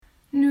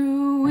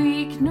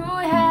New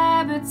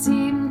Habits,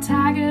 7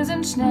 Tage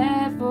sind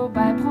schnell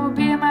vorbei.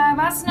 Probier mal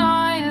was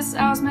Neues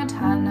aus mit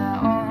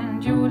Hannah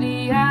und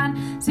Julian.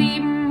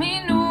 7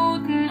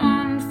 Minuten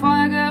und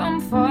Folge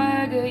um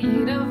Folge.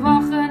 Jede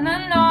Woche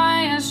eine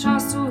neue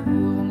Chance zu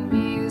hören,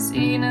 wie es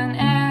ihnen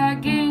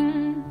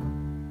erging.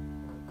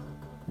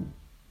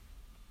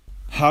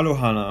 Hallo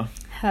Hannah.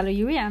 Hallo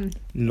Julian.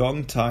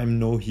 Long time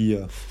no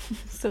here.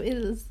 So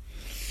ist es.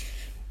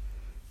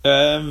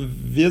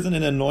 Wir sind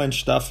in der neuen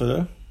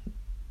Staffel.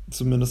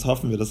 Zumindest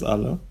hoffen wir das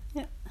alle.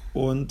 Ja.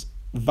 Und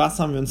was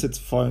haben wir uns jetzt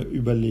vorher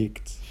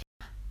überlegt?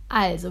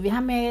 Also, wir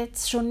haben ja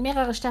jetzt schon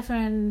mehrere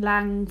Staffeln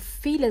lang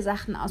viele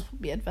Sachen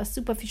ausprobiert, was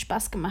super viel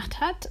Spaß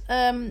gemacht hat.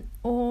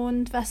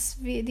 Und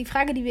die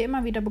Frage, die wir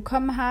immer wieder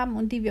bekommen haben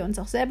und die wir uns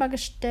auch selber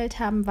gestellt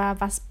haben,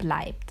 war, was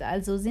bleibt?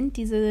 Also sind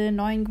diese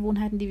neuen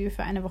Gewohnheiten, die wir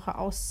für eine Woche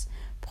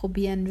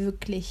ausprobieren,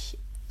 wirklich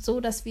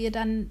so, dass wir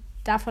dann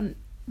davon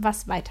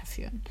was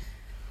weiterführen?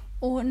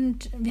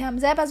 Und wir haben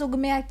selber so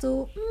gemerkt,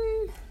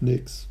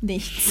 nichts.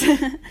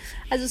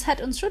 Also es hat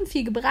uns schon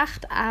viel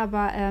gebracht,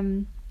 aber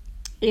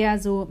eher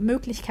so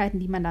Möglichkeiten,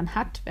 die man dann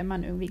hat, wenn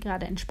man irgendwie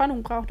gerade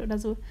Entspannung braucht oder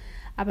so,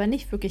 aber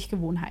nicht wirklich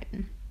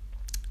Gewohnheiten.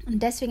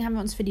 Und deswegen haben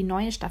wir uns für die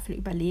neue Staffel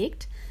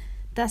überlegt,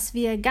 dass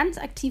wir ganz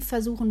aktiv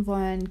versuchen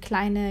wollen,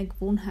 kleine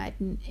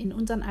Gewohnheiten in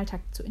unseren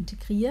Alltag zu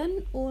integrieren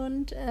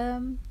und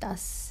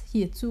das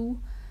hierzu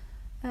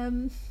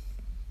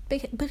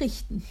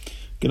berichten.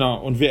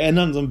 Genau, und wir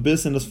ändern so ein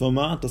bisschen das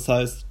Format. Das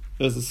heißt,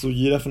 es ist so,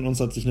 jeder von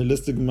uns hat sich eine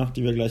Liste gemacht,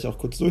 die wir gleich auch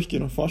kurz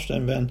durchgehen und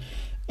vorstellen werden,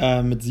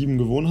 mit 7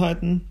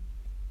 Gewohnheiten,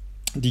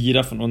 die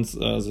jeder von uns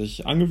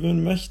sich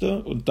angewöhnen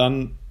möchte. Und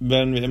dann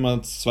werden wir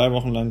immer 2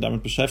 Wochen lang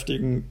damit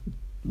beschäftigen,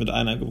 mit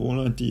einer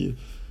Gewohnheit, die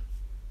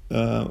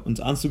uns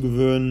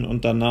anzugewöhnen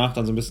und danach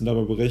dann so ein bisschen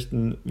darüber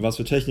berichten, was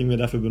für Techniken wir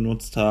dafür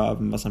benutzt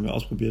haben, was haben wir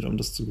ausprobiert, um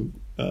das zu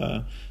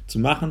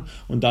machen,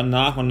 und dann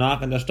nach und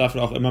nach in der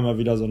Staffel auch immer mal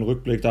wieder so einen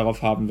Rückblick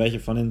darauf haben, welche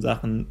von den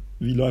Sachen,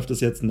 wie läuft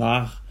es jetzt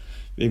nach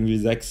irgendwie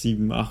 6,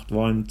 7, 8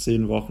 Wochen,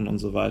 10 Wochen und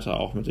so weiter,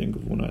 auch mit den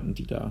Gewohnheiten,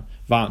 die da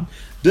waren.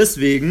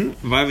 Deswegen,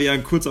 weil wir ja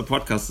ein kurzer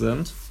Podcast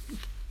sind,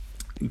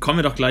 kommen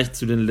wir doch gleich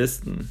zu den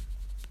Listen.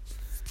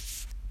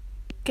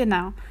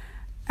 Genau.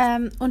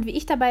 Und wie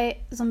ich dabei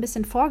so ein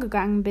bisschen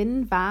vorgegangen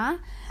bin, war,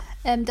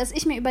 dass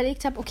ich mir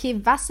überlegt habe, okay,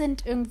 was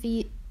sind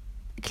irgendwie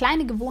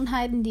kleine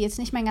Gewohnheiten, die jetzt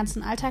nicht meinen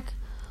ganzen Alltag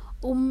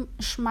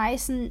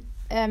umschmeißen,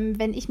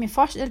 wenn ich mir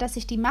vorstelle, dass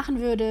ich die machen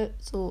würde,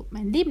 so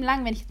mein Leben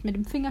lang, wenn ich jetzt mit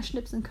dem Finger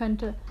schnipsen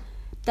könnte,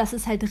 dass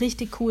es halt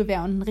richtig cool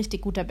wäre und ein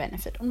richtig guter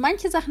Benefit. Und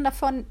manche Sachen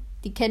davon,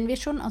 die kennen wir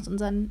schon aus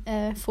unseren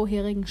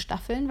vorherigen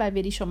Staffeln, weil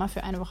wir die schon mal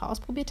für eine Woche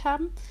ausprobiert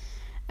haben.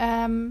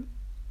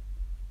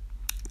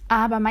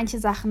 Aber manche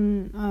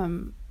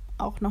Sachen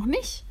auch noch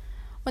nicht.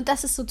 Und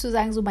das ist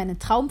sozusagen so meine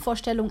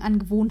Traumvorstellung an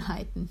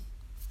Gewohnheiten.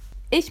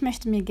 Ich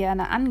möchte mir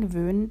gerne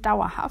angewöhnen,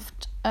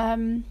 dauerhaft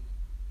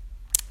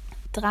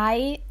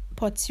 3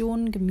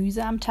 Portionen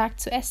Gemüse am Tag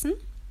zu essen,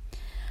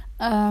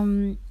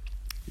 2,5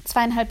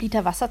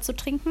 Liter Wasser zu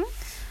trinken.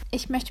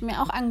 Ich möchte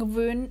mir auch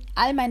angewöhnen,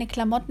 all meine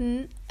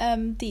Klamotten,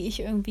 die ich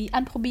irgendwie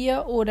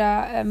anprobiere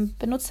oder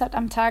benutzt habe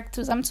am Tag,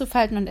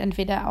 zusammenzufalten und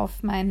entweder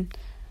auf meinen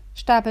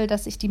Stapel,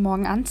 dass ich die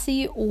morgen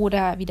anziehe,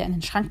 oder wieder in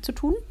den Schrank zu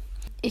tun.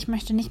 Ich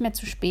möchte nicht mehr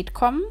zu spät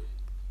kommen.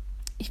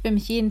 Ich will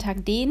mich jeden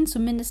Tag dehnen,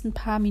 zumindest ein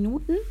paar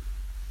Minuten.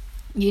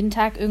 Jeden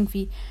Tag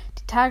irgendwie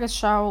die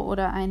Tagesschau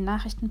oder einen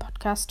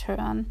Nachrichtenpodcast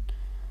hören.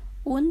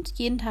 Und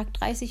jeden Tag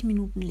 30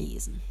 Minuten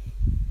lesen.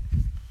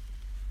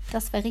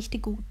 Das wäre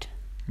richtig gut.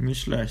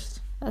 Nicht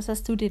schlecht. Was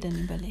hast du dir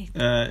denn überlegt?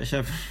 Ich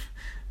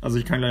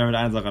kann gleich mal mit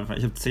einer Sache anfangen.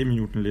 Ich habe 10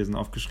 Minuten lesen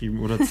aufgeschrieben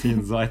oder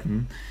 10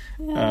 Seiten.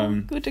 Ja,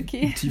 gut,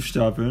 okay.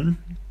 Tiefstapeln.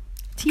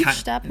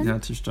 Tiefstapeln? Ja,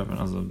 Tiefstapeln,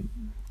 also...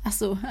 Ach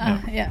so,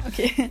 ja,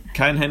 okay.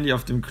 Kein Handy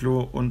auf dem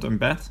Klo und im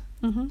Bett.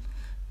 Mhm.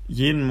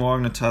 Jeden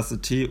Morgen eine Tasse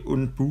Tee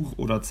und Buch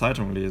oder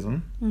Zeitung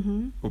lesen.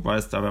 Mhm. Wobei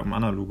es dabei um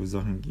analoge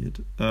Sachen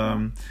geht.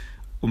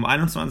 Um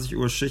 21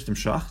 Uhr Schicht im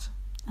Schacht.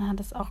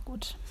 Das ist auch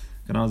gut.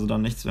 Genau, also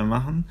dann nichts mehr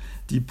machen.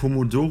 Die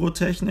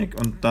Pomodoro-Technik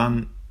und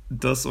dann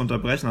das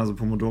unterbrechen. Also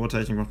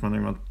Pomodoro-Technik macht man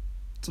immer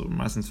so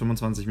meistens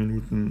 25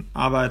 Minuten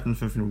arbeiten,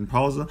 5 Minuten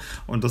Pause,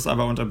 und das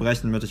aber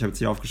unterbrechen mit, ich habe jetzt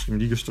hier aufgeschrieben,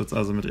 Liegestütz,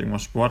 also mit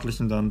irgendwas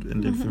Sportlichem dann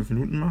in den 5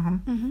 Minuten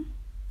machen.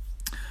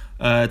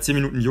 10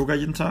 Minuten Yoga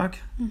jeden Tag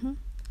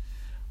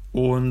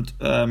und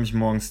mich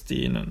morgens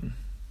dehnen.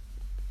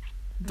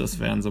 Das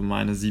wären so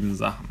meine 7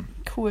 Sachen.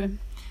 Cool.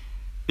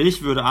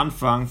 Ich würde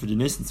anfangen für die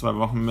nächsten 2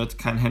 Wochen mit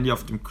kein Handy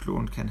auf dem Klo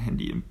und kein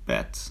Handy im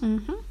Bett.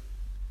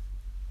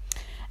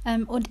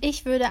 Und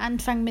ich würde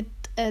anfangen mit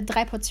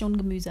 3 Portionen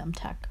Gemüse am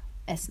Tag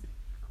essen.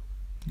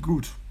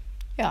 Gut.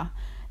 Ja,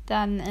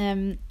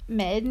 dann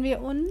melden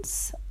wir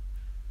uns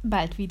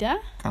bald wieder.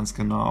 Ganz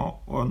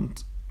genau.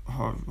 Und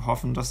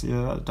hoffen, dass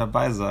ihr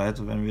dabei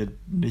seid, wenn wir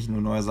nicht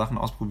nur neue Sachen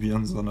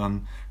ausprobieren,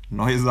 sondern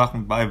neue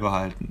Sachen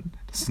beibehalten.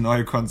 Das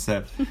neue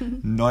Konzept.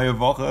 Neue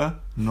Woche,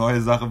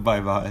 neue Sache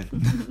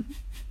beibehalten.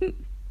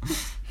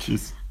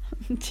 Tschüss.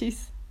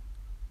 Tschüss.